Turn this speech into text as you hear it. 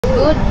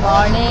Good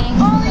morning.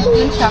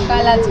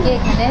 সকাল আজকে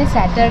এখানে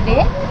স্যাটারডে,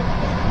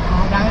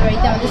 গ্রামের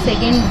বাড়িতে আমাদের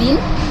সেকেন্ড দিন।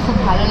 খুব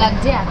ভালো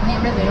লাগছে। এখনই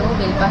আমরা বেরোবো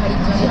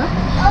বেলপাহাড়ির জন্য।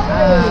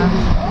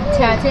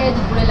 ইচ্ছা আছে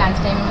দুপুরে লাঞ্চ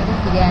টাইমের মধ্যে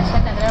ফিরে আসা,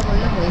 তারা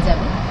বললে হয়ে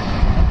যাবে।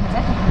 দেখা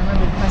যাক, এখন আমরা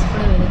ব্রেকফাস্ট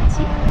করে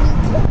বেরোচ্ছি।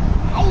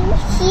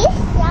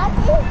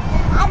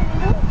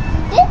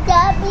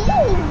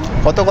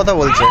 কত কথা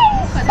বলছে।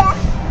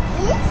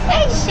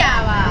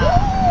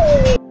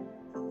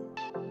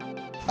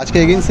 আজকে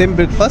এগেইন সেম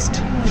ব্রেকফাস্ট।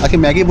 আজকে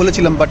ম্যাগি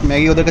বলেছিলাম, বাট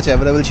ম্যাগি ওদের কাছে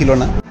অ্যাভেলেবেল ছিল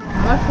না।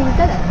 আমার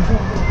ফুলটা দেখো।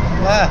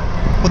 হ্যাঁ,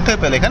 কোথায়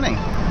পেলে? এখানে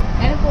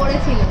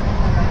পড়েছিল,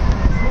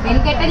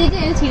 পেনকাটা দিয়েছে,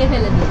 ছিঁড়ে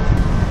ফেলে দিয়েছে।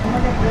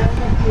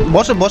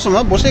 বসো বসো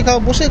মা, বসে খাও,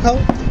 বসে খাও,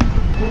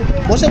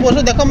 বসে বসে।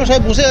 দেখো আমরা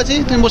সবাই বসে আছি,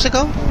 তুমি বসে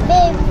খাও।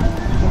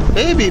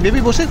 বেবি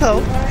বেবি বসে খাও।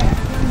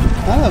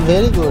 হ্যাঁ,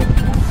 ভেরি গুড।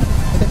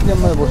 এটা কি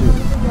আমরা বসি।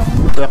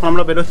 তো এখন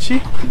আমরা বেরোচ্ছি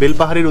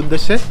বেলপাহাড়ির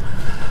উদ্দেশ্যে।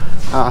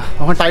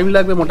 ওখানে টাইম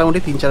লাগবে মোটামুটি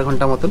 3-4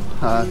 ঘন্টা মতন।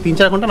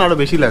 3-4 ঘন্টা না, আরও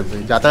বেশি লাগবে।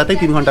 যাতায়াতেই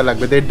 3 ঘন্টা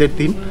লাগবে,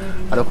 1.5-3।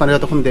 আর ওখানে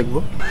যতক্ষণ দেখবো,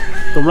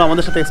 তোমরা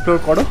আমাদের সাথে এক্সপ্লোর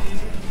করো।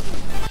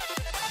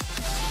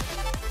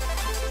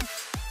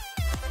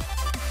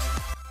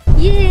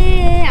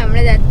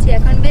 আমরা যাচ্ছি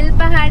এখন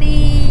বেলপাহাড়ি।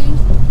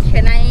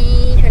 সোনাই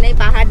সোনাই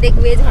পাহাড়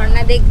দেখবে,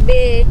 ঝর্ণা দেখবে,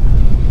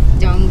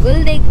 জঙ্গল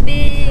দেখবে।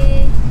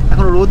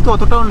 এখন রোদ তো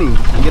অতটাও নেই,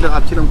 যেটা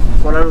ভাবছিলাম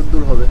কড়া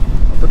রোদ্দুর হবে,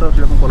 অতটাও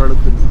সেরকম কড়া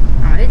রোদ্দুর নেই।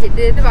 আরে যেতে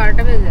যেতে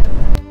 12টা বেজে যাবে।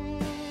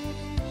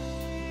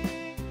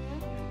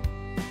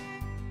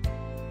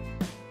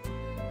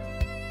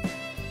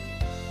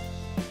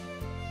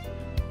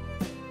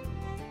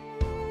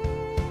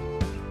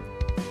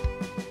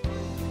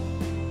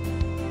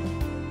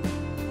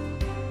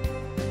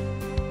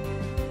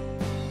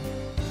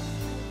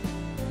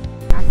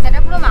 রাস্তাটা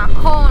পুরো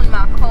মাখন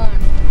মাখন।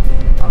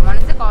 মনে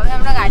হচ্ছে কবে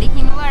আমরা গাড়ি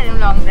কিনবো আর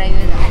লং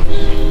ড্রাইভে যাবো।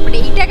 বাট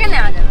এইটাকে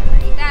নেওয়া যাবে না।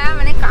 এটা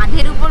মানে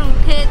কাঁধের উপর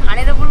উঠে,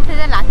 ঘাড়ের উপর উঠে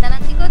যা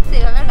লাচানাচি করছে,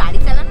 এভাবে আর গাড়ি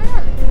চালানো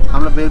যাবে?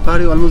 আমরা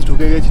বেলপাহাড়ি অলমোস্ট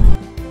ঢুকে গেছি।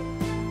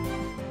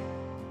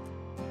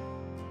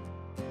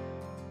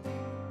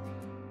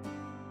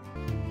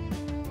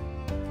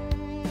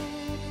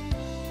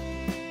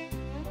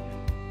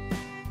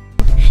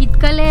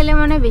 শীতকালে এলে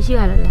মানে বেশি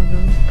ভালো লাগবে,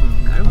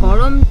 আর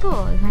গরম তো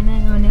এখানে।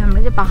 মানে আমরা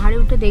যে পাহাড়ে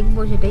উঠে দেখবো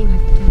সেটাই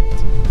ভাবতে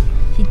হচ্ছে।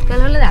 শীতকাল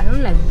হলে দারুণ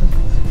লাগতো।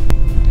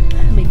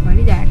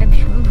 বেলপাহাড়ি জায়গাটা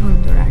ভীষণ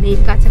সুন্দর। আর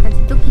এর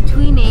কাছাকাছি তো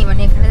কিছুই নেই।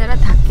 মানে এখানে যারা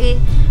থাকে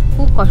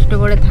খুব কষ্ট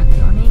করে থাকে,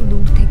 অনেক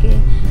দূর থেকে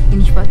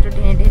জিনিসপত্র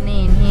টেনে টেনে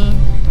এনে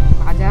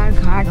বাজার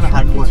ঘাট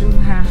সব কিছু।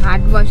 হ্যাঁ,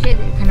 হাট বসে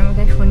এখানে,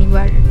 বোধহয়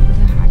শনিবার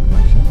বোধহয় হাট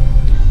বসে।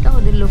 তা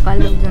ওদের লোকাল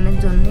লোকজনের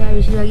জন্য। আর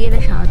বেশিরভাগই এরা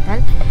সাঁওতাল।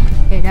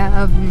 এরা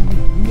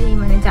এই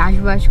মানে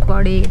চাষবাস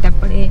করে।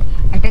 তারপরে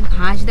একটা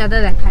ঘাস দাদা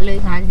দেখালো, ওই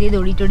ঘাস দিয়ে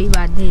দড়ি টড়ি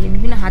বাঁধে,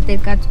 বিভিন্ন হাতের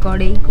কাজ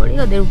করে। এই করে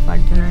ওদের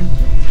উপার্জন আর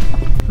কি।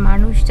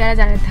 মানুষ যারা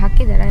যারা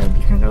থাকে, যারা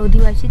এখানকার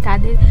অধিবাসী,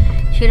 তাদের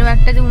সেরকম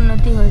একটা যে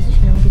উন্নতি হয়েছে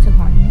সেরকম কিছু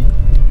হয়নি।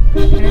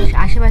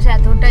 আশেপাশে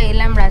এতটা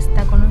এলাম,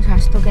 রাস্তা, কোনো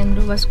স্বাস্থ্যকেন্দ্র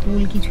বা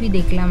স্কুল কিছুই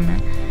দেখলাম না।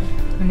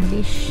 মানে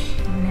বেশ,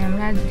 মানে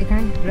আমরা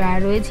যেখানে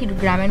রয়েছি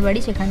গ্রামের বাড়ি,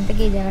 সেখান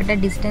থেকে এই জায়গাটার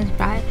ডিস্টেন্স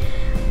প্রায়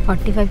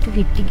 45 to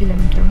 50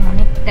 কিলোমিটার,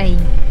 অনেকটাই।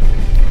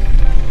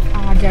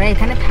 আর যারা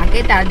এখানে থাকে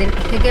তাদের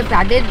থেকে,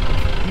 তাদের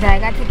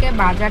জায়গা থেকে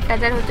বাজার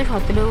টাজার হচ্ছে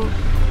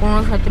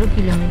 15-17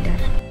 কিলোমিটার।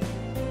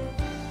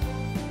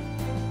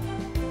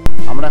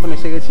 আমরা এখন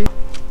এসে গেছি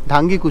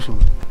ঢাঙ্গি কুসুম।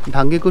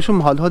 ঢাঙ্গি কুসুম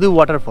হদহদি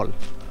ওয়াটারফল,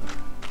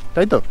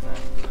 তাই তো?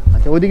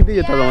 আচ্ছা, ওই দিক দিয়ে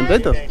যেতে হবে আমাদের,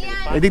 তাই তো?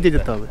 এদিক দিয়ে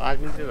যেতে হবে।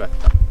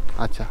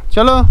 আচ্ছা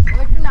চলো।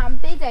 একটু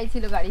নামতেই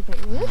চাইছিল গাড়ি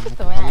থেকে, বুঝেছো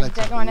তো? এক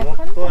জায়গায়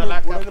অনেকক্ষণ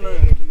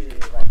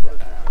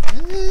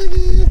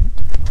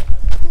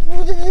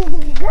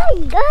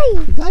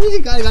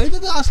গাড়িতে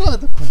তো আসলো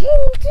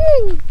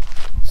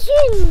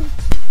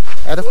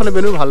এতক্ষণে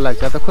বেলু ভালো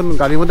লাগছে। এতক্ষণ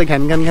গাড়ির মধ্যে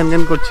ঘ্যান ঘ্যান ঘ্যান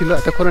ঘ্যান করছিল,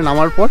 এতক্ষণে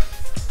নামার পর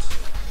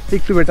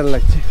একটু বেটার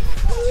লাগছে।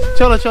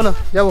 চলো চলো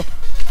যাবো,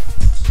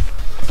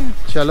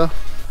 চলো।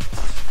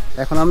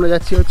 এখন আমরা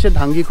যাচ্ছি হচ্ছে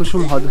ঢাঙ্গি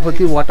কুসুম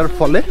হদহদি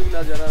ওয়াটারফলে।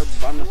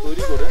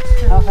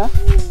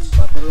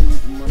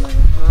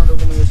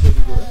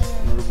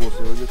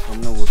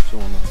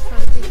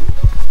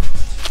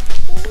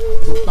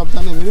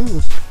 সাবধানে বেরু।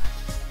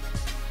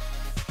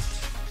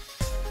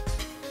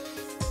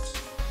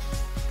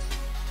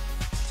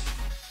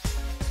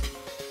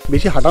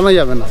 বেশি হাঁটানো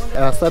যাবে না,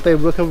 রাস্তাতে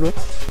এবড়ো খেবড়ো,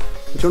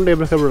 প্রচন্ড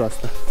এবড়ো খেবড়ো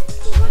রাস্তা।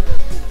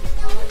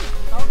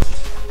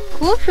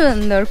 খুব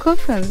সুন্দর, খুব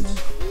সুন্দর,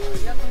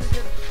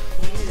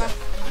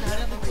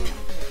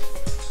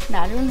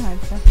 দারুণ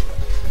হয়েছে।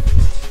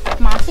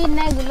 মাটির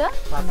না এগুলো?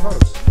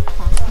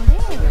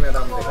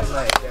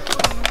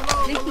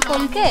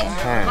 কলকে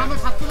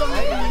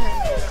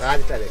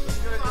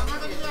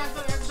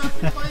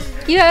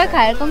কিভাবে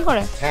খায় এরকম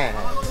করে? হ্যাঁ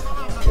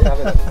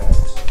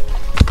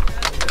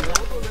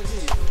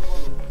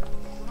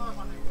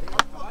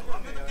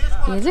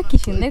কি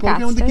সুন্দর কাজ।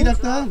 কি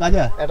রাখতে হয়?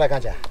 গাজা, এটা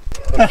গাজা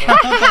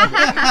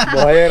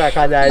ভয়ে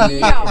রাখা যায়নি,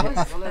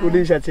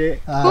 পুলিশ আছে।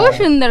 খুব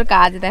সুন্দর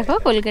কাজ। দেখো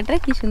কলকাতা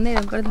কি সুন্দর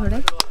এরকম করে ধরে,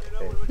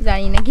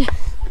 জানি না কি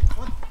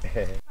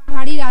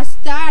পাহাড়ি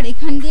রাস্তা। আর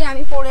এখান দিয়ে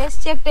আমি পরে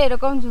এসছি একটা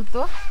এরকম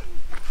জুতো,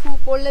 শু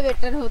পরলে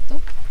বেটার হতো।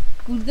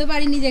 বুঝতে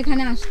পারিনি যে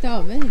এখানে আসতে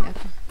হবে।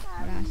 দেখো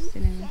ওরা আসছে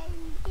না,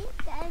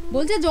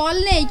 বলছে জল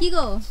নেই কি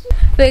গো।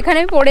 তো এখানে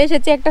আমি পরে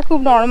এসেছি একটা খুব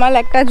নর্মাল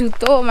একটা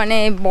জুতো, মানে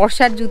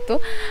বর্ষার জুতো।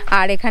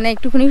 আর এখানে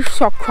একটুখানি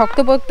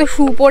শক্তপোক্ত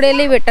শু পরে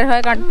এলেই বেটার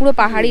হয়, কারণ পুরো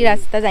পাহাড়ি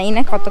রাস্তা, জানি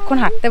না কতক্ষণ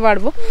হাঁটতে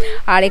পারবো।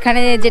 আর এখানে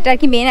যেটা আর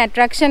কি মেন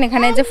অ্যাট্রাকশন,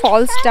 এখানে যে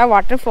ফলসটা,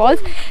 ওয়াটার ফলস,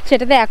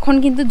 সেটাতে এখন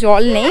কিন্তু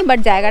জল নেই, বাট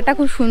জায়গাটা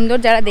খুব সুন্দর।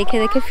 যারা দেখে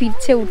দেখে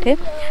ফিরছে উঠে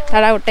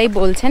তারা ওটাই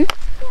বলছেন,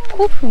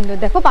 খুব সুন্দর।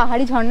 দেখো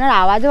পাহাড়ি ঝর্ণার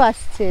আওয়াজও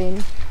আসছে,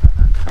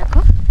 দেখো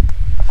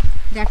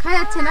দেখা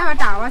যাচ্ছে না বাট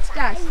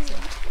আওয়াজটা আসছে।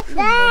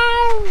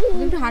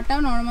 একটু হাঁটাও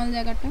নর্মাল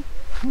জায়গাটা।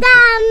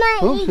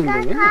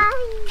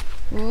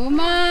 ও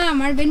মা,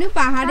 আমার বেনু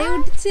পাহাড়ে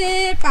উঠছে,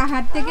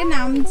 পাহাড় থেকে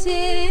নামছে।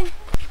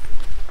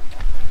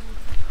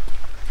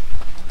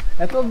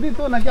 এত অবধি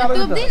তো নাকি আরো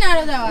অবধি না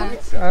আরো যাওয়া?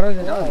 আরো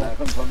যাও,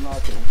 এখন ঝর্ণা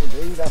আছে,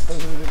 এই রাস্তা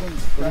দিয়ে দেখুন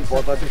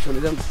পথ আছে, চলে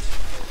যান।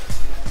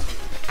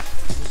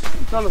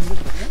 চলো,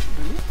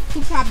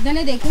 খুব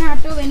সাবধানে দেখে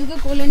হাঁটো, বেনুকে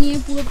কোলে নিয়ে,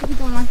 পুরোপুরি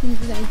তোমার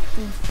কিন্তু দায়িত্ব।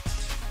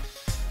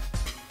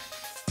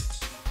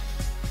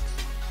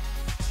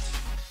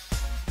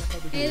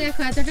 এই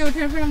দেখো এতটা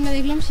ওঠার পর আমরা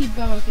দেখলাম শিব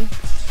বাবাকে।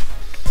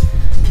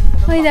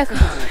 ওই দেখো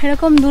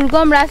এরকম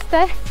দুর্গম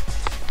রাস্তায়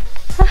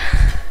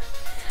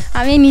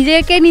আমি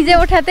নিজে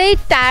ওঠাতেই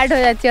টায়ার্ড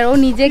হয়ে যাচ্ছি, আর ও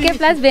নিজেকে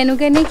প্লাস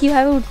বেনুকে নিয়ে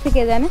কিভাবে উঠছে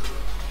কে জানে।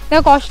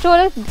 কষ্ট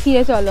হলে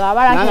ফিরে চলো,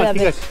 আবার আসা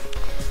যাবে,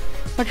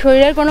 বাট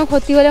শরীরের কোনো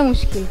ক্ষতি হলে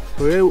মুশকিল।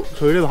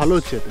 শরীরে ভালো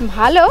হচ্ছে,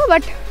 ভালো,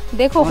 বাট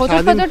দেখো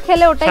হোঁচট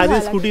খেলে ওটাই ভালো।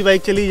 স্কুটি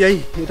বাইক চালিয়ে যাই,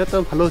 এটা তো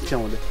ভালো হচ্ছে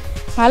আমাদের,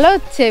 ভালো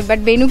হচ্ছে, বাট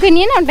বেনুকে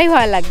নিয়ে না ওটাই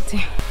ভালো লাগছে।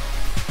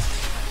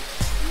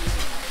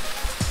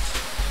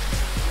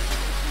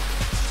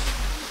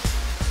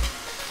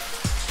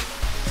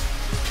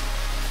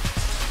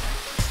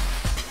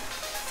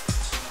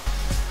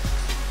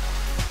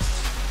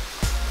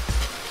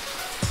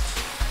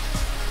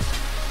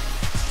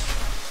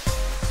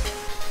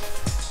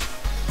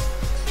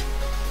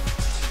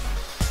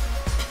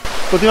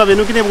 প্রতিমা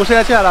বেনুকে নিয়ে বসে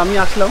আছে, আর আমি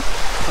আসলাম।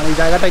 মানে এই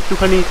জায়গাটা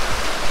একটুখানি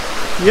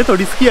ইয়ে তো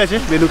রিস্কি আছে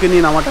বেনুকে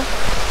নিয়ে নামাটা।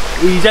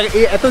 এই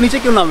জায়গায় এত নিচে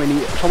কেউ নামেনি,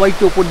 সবাই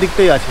একটু ওপর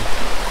দিকটাই আছে।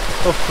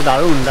 তো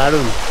দারুণ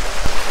দারুণ,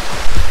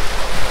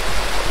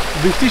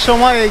 বৃষ্টির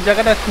সময় এই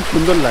জায়গাটা খুব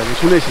সুন্দর লাগে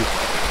শুনেছি।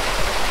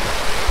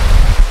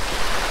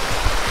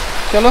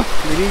 চলো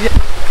বেরিয়ে যাই।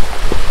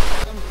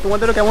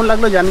 তোমাদেরও কেমন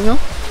লাগলো জানিও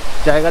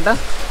জায়গাটা,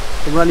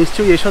 তোমরা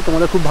নিশ্চয়ই এসো,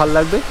 তোমাদের খুব ভালো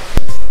লাগবে।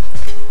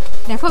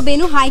 দেখো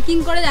বেনু হাইকিং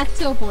করে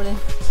যাচ্ছে ওপরে,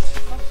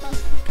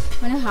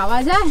 মানে ভাবা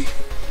যায়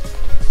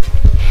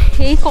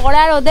এই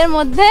কড়া রোদের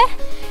মধ্যে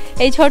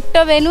এই ছোট্ট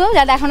বেনু,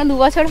 যাতে এখনো 2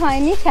 বছর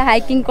হয়নি, সে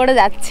হাইকিং করে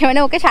যাচ্ছে। মানে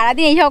ওকে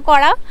সারাদিন এইসব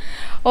করাও,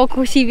 ও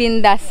খুশি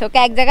বিন্দাস, ওকে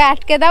এক জায়গায়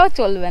আটকে দাও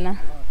চলবে না।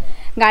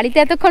 গাড়িতে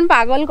এতক্ষণ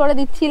পাগল করে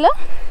দিচ্ছিল।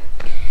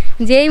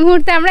 যেই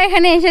মুহূর্তে আমরা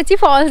এখানে এসেছি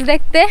ফলস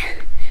দেখতে,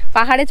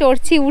 পাহাড়ে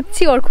চড়ছি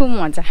উঠছি, ওর খুব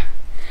মজা।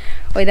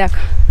 ওই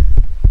দেখো,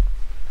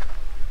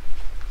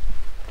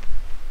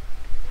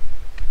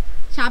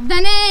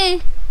 সাবধানে।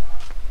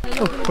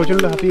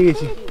 প্রচন্ড হাঁপিয়ে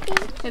গেছি।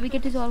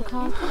 জল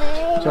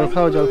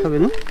খাও, জল খাবে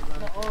না?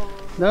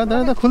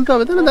 দাঁড়া খুলতে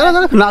হবে, দাঁড়া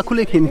না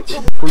খুলে খেয়ে নিচ্ছি,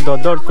 ফুল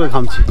দর করে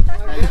ঘামছি।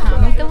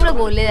 আমি তো পুরো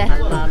গলে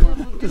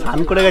যাচ্ছি, স্নান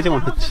করে গেছে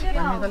মনে হচ্ছে।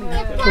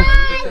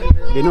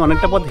 বেনু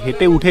অনেকটা পথ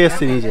হেঁটে উঠে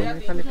এসছে নিজে,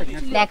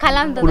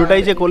 দেখালাম তো।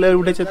 পুরোটাই যে কোলে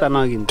উঠেছে তা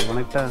না, কিন্তু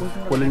অনেকটা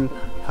কোলে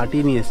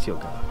হাঁটিয়ে নিয়ে এসছি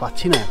ওকে।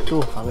 পাচ্ছি না, এত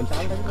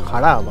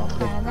খারাপ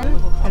বাপরে।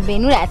 আর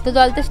বেনুর এত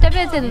জল তেষ্টা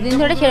পেয়েছে, 2 দিন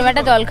ধরে সেরকম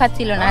একটা জল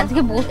খাচ্ছিল না।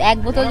 আজকে 1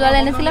 বোতল জল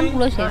এনেছিলাম,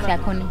 পুরো শেষ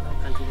এখনই।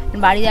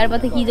 বাড়ি যাওয়ার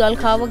পথে কি জল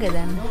খাওয়াবো কে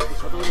জানে।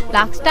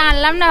 ফ্লাক্সটা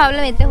আনলাম না,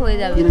 ভাবলাম এতে হয়ে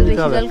যাবে, তো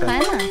বেশি জল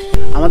খায় না।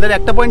 আমাদের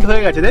একটা পয়েন্ট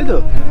হয়ে গেছে, তাই তো?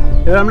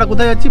 এবার আমরা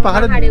কোথায় যাচ্ছি?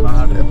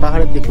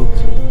 পাহাড়ের দিকে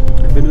উঠছি।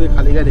 বেনুকে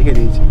খালি গায়ে রেখে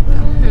দিয়েছি,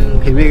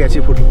 ঘেমে গেছে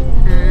পুরো।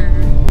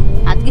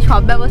 আজকে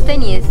সব ব্যবস্থাই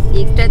নিয়ে এসেছি,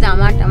 এক্সট্রা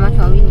জামা টামা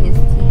সবই নিয়ে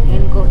এসেছি,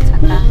 রেনকোট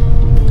ছাতা।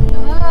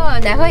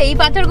 দেখো এই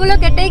পাথরগুলো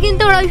কেটেই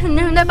কিন্তু ওরা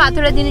সুন্দর সুন্দর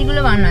পাথরের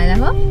জিনিসগুলো বানায়।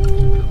 দেখো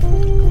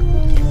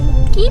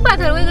কি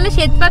পাথর, ওইগুলো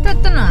শ্বেত পাথর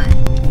তো নয়,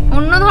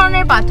 অন্য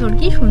ধরনের পাথর,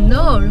 কি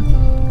সুন্দর।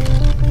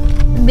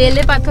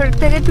 বেলে পাথরের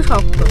থেকে একটু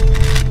শক্ত।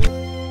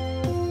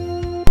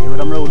 এবার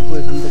আমরা উঠবো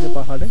এখান থেকে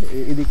পাহাড়ে,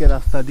 এদিকে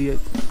রাস্তা দিয়ে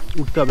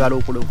উঠতে হবে, আরো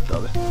উপরে উঠতে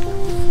হবে।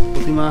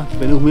 প্রতিমা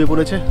বেনু ঘুমিয়ে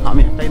পড়েছে,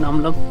 আমি একাই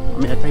নামলাম,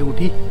 আমি একাই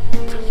উঠি।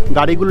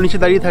 গাড়িগুলো নিচে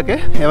দাঁড়িয়ে থাকে,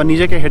 এবার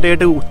নিজেকে হেঁটে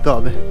হেঁটে উঠতে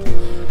হবে,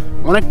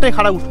 অনেকটাই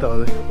খারাপ উঠতে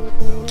হবে,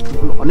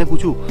 অনেক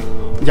উঁচু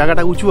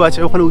জায়গাটা, উঁচু আছে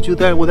ওখানে,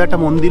 উঁচুতে ওদের একটা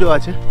মন্দিরও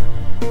আছে।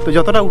 তো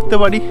যতটা উঠতে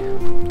পারি,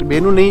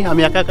 বেনু নেই,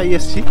 আমি একা একাই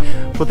এসেছি।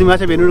 প্রতিমা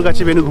আছে বেনুর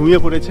কাছে, বেনু ঘুমিয়ে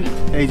পড়েছে।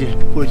 এই যে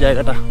পুরো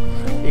জায়গাটা,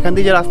 এখান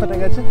থেকে যে রাস্তাটা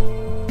গেছে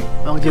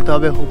আমাকে যেতে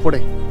হবে উপরে,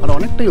 আর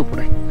অনেকটাই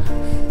উপরে।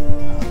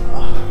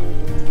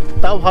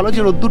 তাও ভালো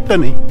যে রোদ্দুরটা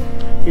নেই,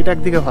 এটা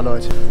একদিকে ভালো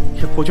আছে।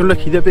 সে প্রচণ্ড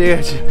খিদে পেয়ে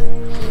গেছে,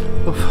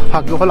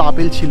 ভাগ্য ভালো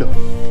আপেল ছিল।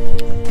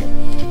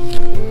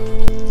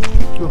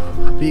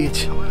 হাঁপিয়ে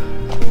গেছি।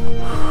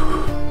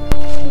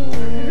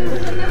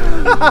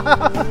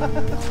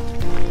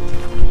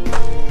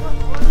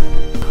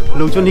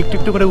 লোকজন একটু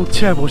একটু করে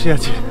উঠছে আর বসে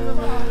আছে,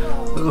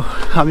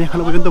 আমি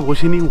এখনো পর্যন্ত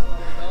বসিনি,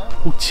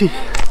 উঠছি।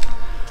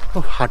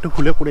 হাঁটু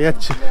ফুলে পড়ে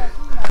যাচ্ছে।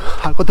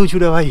 আর কত উঁচু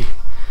রে ভাই,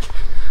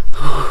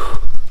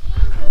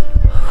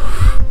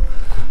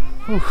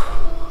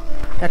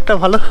 একটা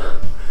ভালো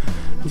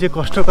যে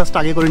কষ্টের কাজটা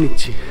আগে করে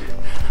নিচ্ছি,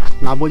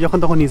 নামবো যখন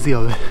তখন ইজি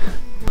হবে।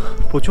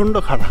 প্রচণ্ড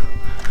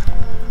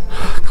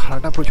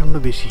খাড়াটা প্রচণ্ড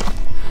বেশি,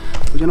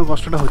 ওই জন্য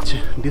কষ্টটা হচ্ছে।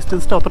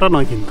 ডিস্টেন্সটা অতটা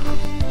নয় কিন্তু।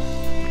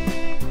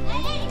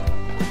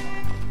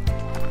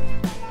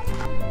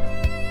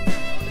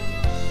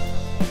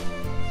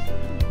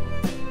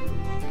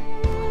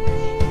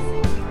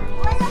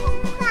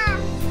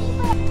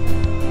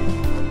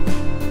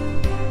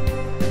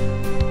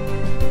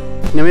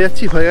 নেমে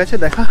যাচ্ছি, হয়ে গেছে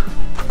দেখা।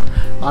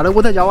 আরও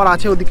বোধহয় যাওয়ার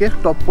আছে, ওদিকে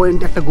টপ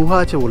পয়েন্টে একটা গুহা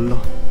আছে বললো।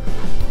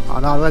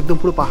 আরও একদম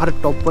পুরো পাহাড়ের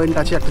টপ পয়েন্ট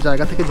আছে একটা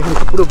জায়গা থেকে, যেখানে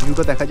পুরো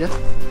ভিউটা দেখা যায়।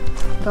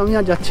 তো আমি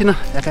আর যাচ্ছি না,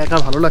 একা একা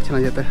ভালো লাগছে না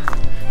যেতে।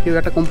 কেউ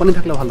একটা কোম্পানি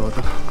থাকলে ভালো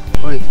হতো।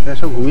 ওই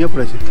সব ঘুমিয়ে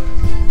পড়েছে।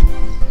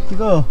 কি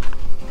গো,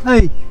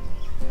 এই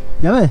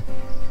যাবে?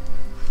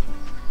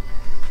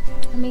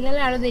 আমি গেলে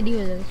আরো দেরি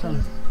হয়ে যাবে। চলো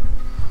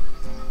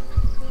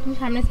তুমি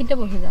সামনের সিটে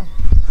বসে যাও।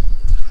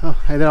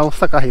 এদের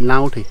অবস্থা কাহিল, না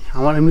উঠে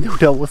আমার এমনিতে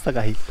উঠে অবস্থা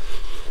কাহিল।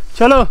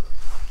 চলো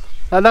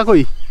দাদা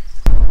কই?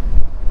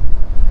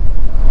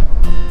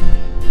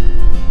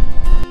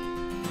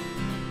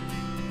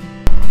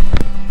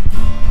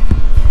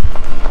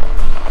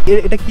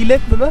 এটা কি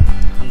লেক দাদা?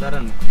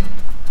 খান্দারানি।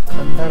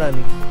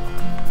 খান্দারানি,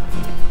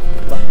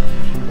 বাহ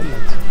সুন্দর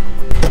লাগছে,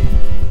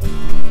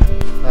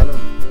 ভালো।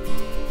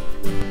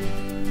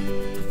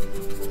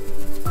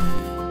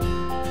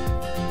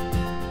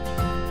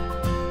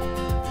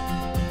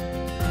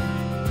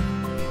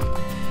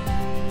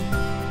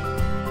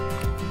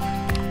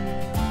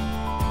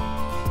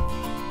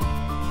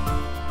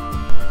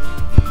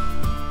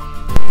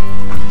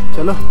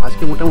 চলো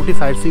আজকে মোটামুটি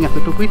সাইট সিইং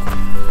এতটুকুই।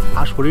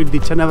 আর শরীর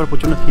দিচ্ছে না, আবার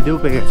প্রচণ্ড খিদেও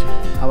পেয়ে গেছে।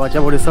 আবার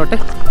যাবো রিসর্টে,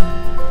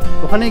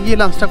 ওখানে গিয়ে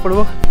লাঞ্চটা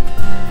করবো।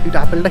 একটু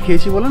আপেলটা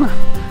খেয়েছি বলে না,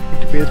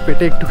 একটু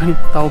পেটে একটুখানি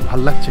তাও ভাল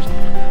লাগছে,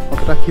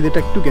 অতটা খিদেটা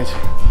একটু গেছে।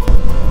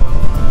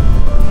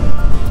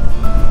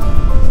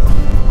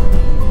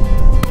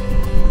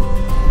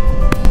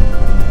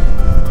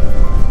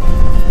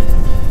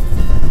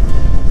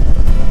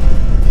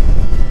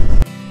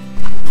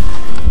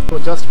 তো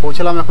জাস্ট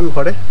পৌঁছলাম এখন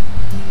ঘরে,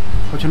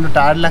 প্রচণ্ড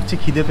টায়ার্ড লাগছে,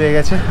 খিদে পেয়ে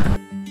গেছে।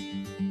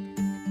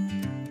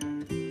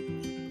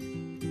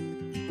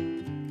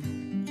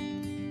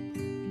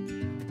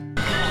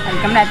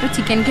 আমরা এত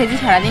চিকেন খেয়েছি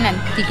সারাদিন,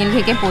 চিকেন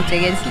খেয়ে পচে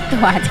গেছি। তো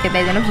আজকে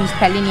তাই জন্য ফিশ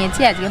থালি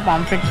নিয়েছি, আজকে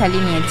পমফ্রেট থালি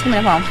নিয়েছি,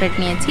 মানে পমফ্রেট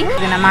নিয়েছি,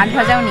 মাছ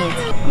ভাজাও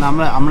নিয়েছি।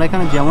 মানে আমরা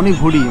এখানে যেমনই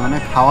ঘুরি, মানে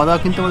খাওয়া দাওয়া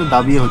কিন্তু আমাদের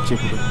দাবিয়ে হচ্ছে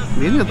পুরো,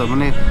 বুঝলে তো?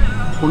 মানে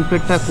কোন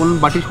প্লেটটা কোন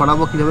বাটি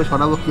সরাবো, কীভাবে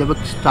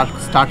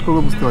স্টার্ট করবো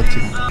বুঝতে পারছি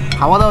না।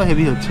 খাওয়া দাওয়া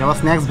হেভি হচ্ছে, আবার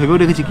স্ন্যাক্স ভেবেও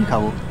রেখেছি কী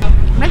খাবো।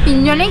 আমরা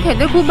তিনজনেই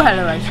খেতে খুব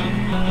ভালোবাসি,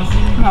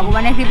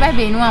 ভগবানের কৃপায়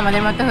বেনু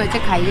আমাদের মতো হয়েছে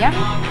খাইয়া,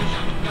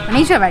 মানে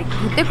এইসব আর কি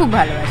খেতে খুব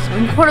ভালোবাসি,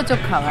 খরচক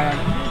খাবার আর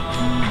কি।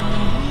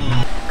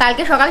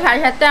 কালকে সকাল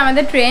 7:30টায়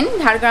আমাদের ট্রেন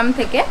ঝাড়গ্রাম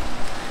থেকে,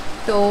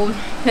 তো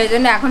সেই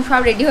জন্য এখন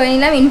সব রেডি হয়ে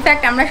নিলাম।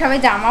 ইনফ্যাক্ট আমরা সবাই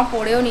জামা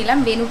পরেও নিলাম,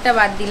 বেনুরটা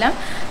বাদ দিলাম।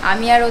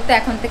 আমি আর ও তো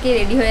এখন থেকে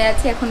রেডি হয়ে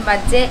আছি। এখন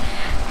বাজে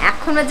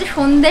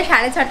সন্ধ্যে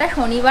 6:30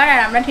 শনিবার, আর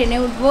আমরা ট্রেনে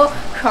উঠবো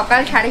সকাল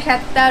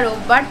 7:30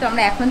 রোববার। তো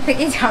আমরা এখন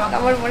থেকেই জামা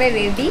কাপড় পরে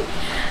রেডি,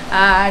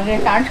 আর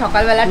কারণ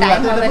সকালবেলা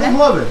টাইম হবে না।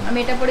 আমি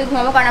এটা পরে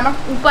ঘুমাবো, কারণ আমার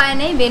উপায়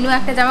নেই। বেনু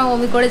একটা জামা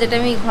বমি করে, যেটা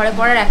আমি ঘরে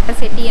পরার একটা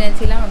সেটই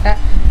এনেছিলাম, ওটা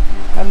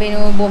বেনু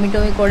বমি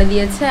টমি করে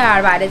দিয়েছে, আর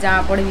বাইরে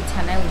জামা পরে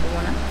বিছানায় উঠবো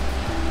না,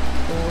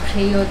 তো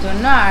সেই ওর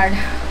জন্য। আর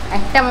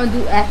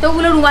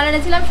এতগুলো রুমাল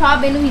এনেছিলাম, সব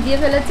বেনু ভিজিয়ে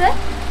ফেলেছে,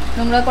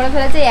 নোংরা করে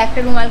ফেলেছে। একটা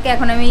রুমালকে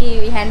এখন আমি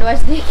হ্যান্ড ওয়াশ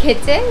দিয়ে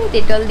কেচে,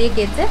 ডেটল দিয়ে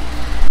কেচে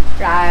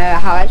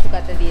হাওয়ায়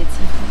শুকাতে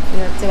দিয়েছি। এই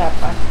হচ্ছে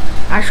ব্যাপার।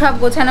 আর সব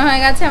গোছানো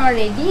হয়ে গেছে আমার,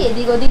 রেডি।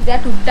 এদিক ওদিক যা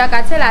টুকটাক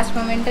আছে লাস্ট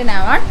মোমেন্টে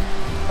নেওয়ার,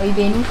 ওই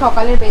বেনু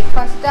সকালের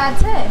ব্রেকফাস্টটা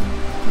আছে,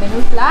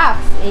 বেনুর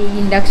ফ্লাক্স, এই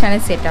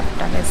ইন্ডাকশানের সেট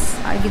আপটা, ব্যাস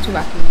আর কিছু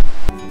বাকি নেই।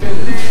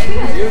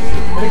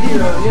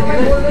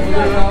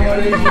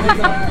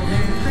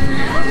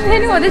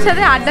 ওদের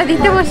সাথে আড্ডা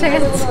দিতে বসে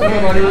গেছে।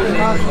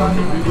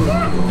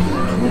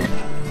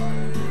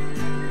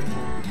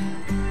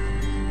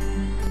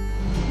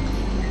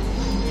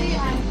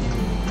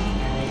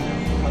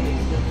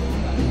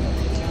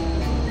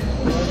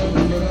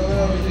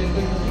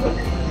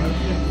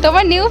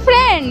 তোমার নিউ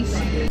ফ্রেন্ডস?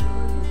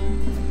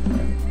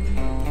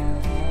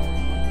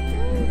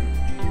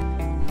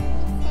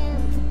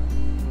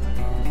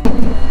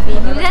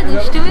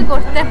 দুষ্টুমি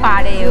করতে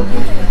পারে,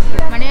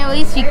 মানে ওই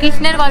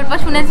শ্রীকৃষ্ণের গল্প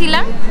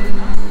শুনেছিলাম,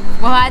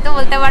 ও হয়তো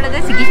বলতে পারো যে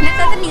শ্রীকৃষ্ণের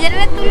সাথে নিজের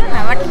তুলো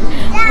না, বাট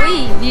ওই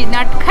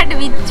নটখাট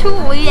বিচ্ছু,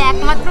 ওই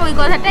একমাত্র ওই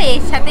কথাটা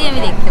এর সাথেই আমি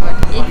দেখতে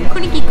পাচ্ছি।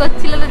 এক্ষুনি কি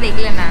করছিল তো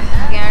দেখলে না,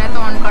 ক্যামেরা তো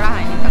অন করা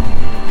হয়নি।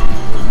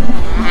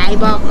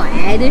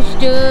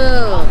 দুষ্টু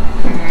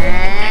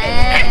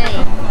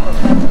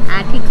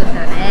ঠিক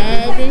কথা,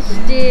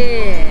 দুষ্টু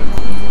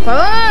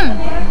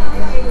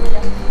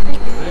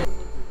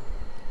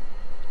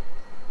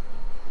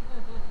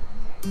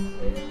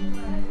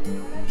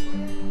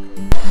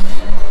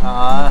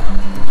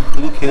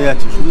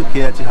শুধু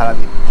খেয়ে যাচ্ছি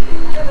সারাদিন।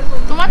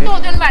 তোমার তো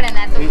ওজন বাড়ে না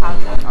এত খাও।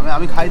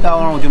 আমি খাই, তাও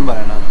আমার ওজন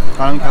বাড়ে না,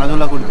 কারণ আমি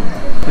খেলাধুলা করি।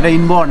 এটা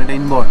ইনবর্ন,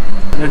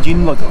 এটা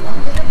জিনগত।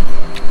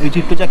 এই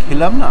ট্রিপটা যা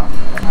খেলাম না,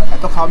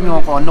 এত খাওয়া আমি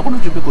অন্য কোনো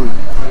ট্রিপে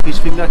করিনি। ফিশ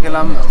ফিঙ্গার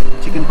খেলাম,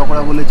 চিকেন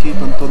পকোড়া বলেছি,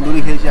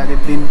 তন্দুরি খেয়েছি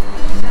আগের দিন,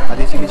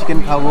 আজকে চিলি চিকেন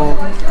খাবো,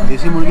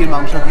 দেশি মুরগির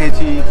মাংস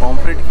খেয়েছি,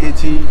 পমফ্রেট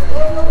খেয়েছি,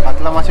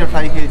 কাতলা মাছের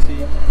ফ্রাই খেয়েছি।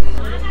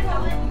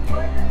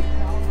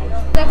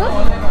 দেখো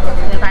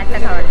কাটটা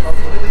খাবার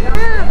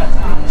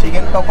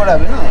চিকেন পকোড়া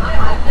হবে না?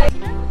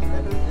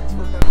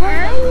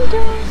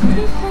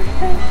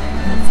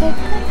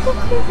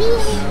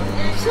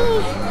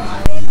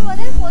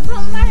 ওদের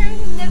প্রথমবার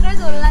সুন্দর করে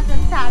দোলনা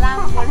চলছে আরাম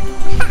করে,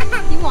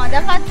 কি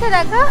মজা পাচ্ছে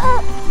দেখো,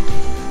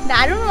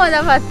 দারুণ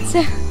মজা পাচ্ছে।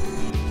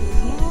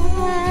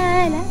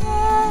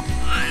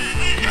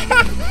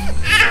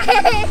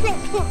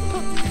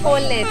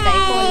 কোলে তাই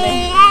কোলে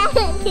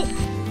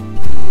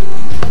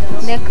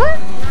দেখো,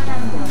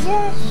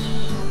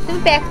 তুমি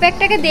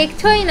প্যাকটাকে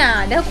দেখছোই না,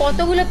 দেখো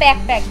কতগুলো প্যাক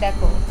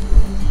দেখো।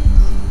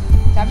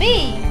 যাবি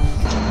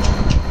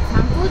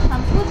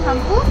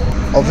থাম্পু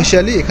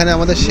অফিসিয়ালি এখানে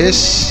আমাদের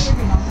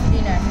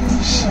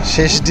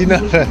শেষ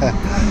ডিনার,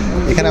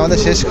 এখানে আমাদের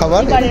শেষ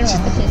খাবার,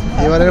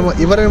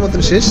 এবারের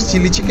মতন শেষ।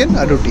 চিলি চিকেন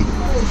আর রুটি।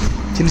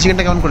 চিলি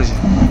চিকেনটা কেমন করেছে?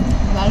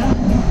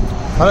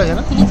 ভালো হয়েছে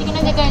না? চিলি চিকেনে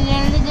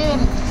যে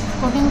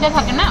প্রোটিনটা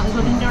থাকে না, ওই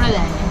প্রোটিনটা ওরা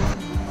দেয় না।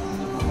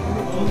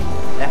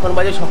 এখন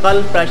বাজে সকাল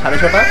প্রায়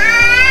 6:30,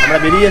 আমরা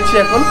বেরিয়ে যাচ্ছি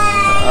এখন।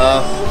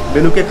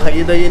 বেলুকে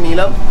খাইয়ে দাইয়ে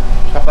নিলাম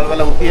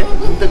সকালবেলা উঠিয়ে,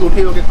 ঘুম থেকে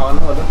উঠিয়ে ওকে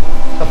খাওয়ানো হলো,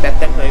 সব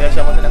প্যাক হয়ে গেছে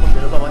আমাদের। এখন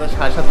বেরোবো, আমাদের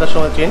 7:30টার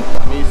সময় ট্রেন।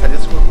 আমি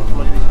সাজেস্ট করবো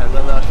তোমরা যদি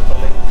ঝাড়গ্রামে আসো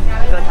তাহলে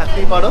এখানে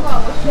থাকতেই পারো,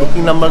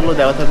 বুকিং নাম্বারগুলো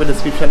দেওয়া থাকবে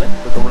ডিসক্রিপশানে,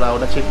 তো তোমরা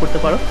ওটা চেক করতে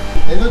পারো।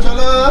 এলো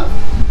চলো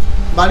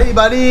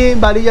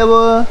বাড়ি যাবো,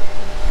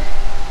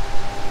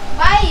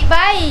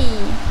 বাই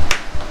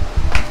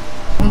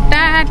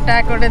টাটা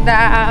করে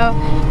দাও,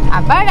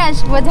 আবার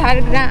আসবো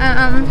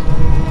ঝাড়গ্রাম,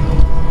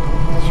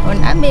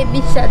 সোনা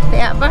বেবির সাথে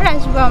আবার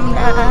আসবো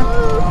আমরা।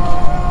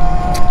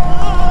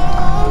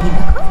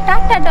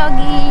 টাটা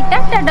ডগি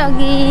টাটা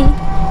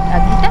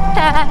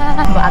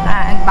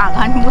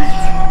বাগান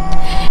বলছে,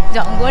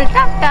 জঙ্গল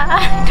টাটা,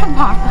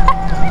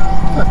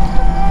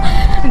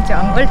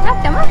 জঙ্গল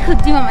টাটা। আমার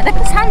সূর্যি মামা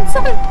দেখো, সান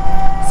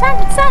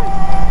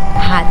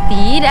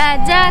হাতি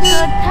রাজা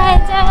কোথায়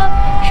যাও,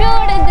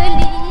 সোর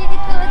দলিয়ে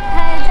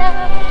কোথায়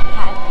যাও,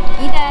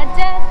 হাতি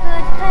রাজা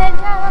কোথায়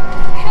যাও,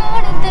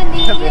 সোর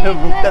দলিয়ে।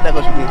 মুখটা দেখো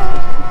শুধু।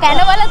 কেন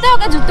বলো তো,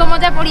 ওকে জুতো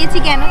মোজা পরিয়েছি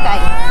কেন,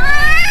 তাই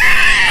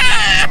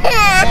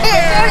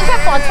তোর সব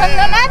পছন্দ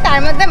না, তার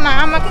মধ্যে মা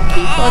আমাকে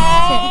কি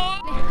করছে।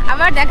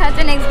 আবার দেখা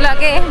হচ্ছে নেক্সট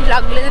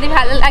ব্লগগুলো যদি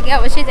ভালো লাগে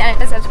অবশ্যই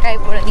চ্যানেলটা সাবস্ক্রাইব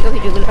করে দিও,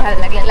 ভিডিওগুলো ভালো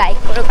লাগলে লাইক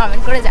করো,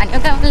 কমেন্ট করে জানিও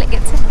কেমন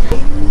লেগেছে,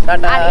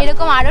 আর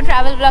এরকম আরো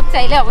ট্রাভেল ব্লগ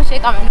চাইলে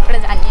অবশ্যই কমেন্ট করে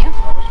জানিও।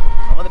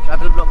 আমাদের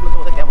ট্রাভেল ব্লগগুলো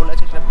তোমাদের কেমন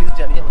লাগছে সেটা প্লিজ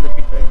জানিও আমাদের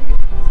ফিডব্যাক দিও।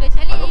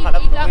 স্পেশালি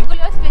এই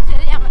ব্লগগুলো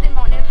স্পেশালি আমাদের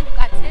মনের খুব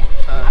কাছে,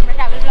 আমরা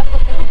ট্রাভেল ব্লগ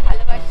করতে খুব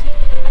ভালোবাসি,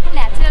 খুব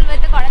ন্যাচারাল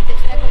ওয়েতে করার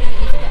চেষ্টা করি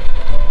জিনিসটা।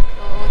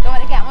 তো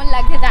তোমাদের কেমন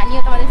লাগছে জানিও,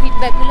 তোমাদের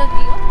ফিডব্যাকগুলো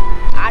দিও,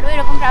 আরও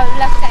এরকম ট্রাভেল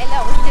ব্লগ চাইলে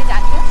অবশ্যই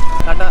জানিও।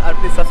 টাটা, আর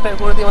প্লিজ সাবস্ক্রাইব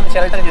করে দিও আমাদের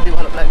চ্যানেলটাকে যদি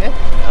ভালো লাগে,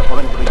 আর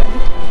কমেন্ট করে দিও।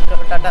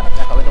 টাটা,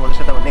 দেখা হবে তোমাদের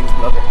সাথে আমার নেক্সট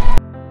ব্লগে।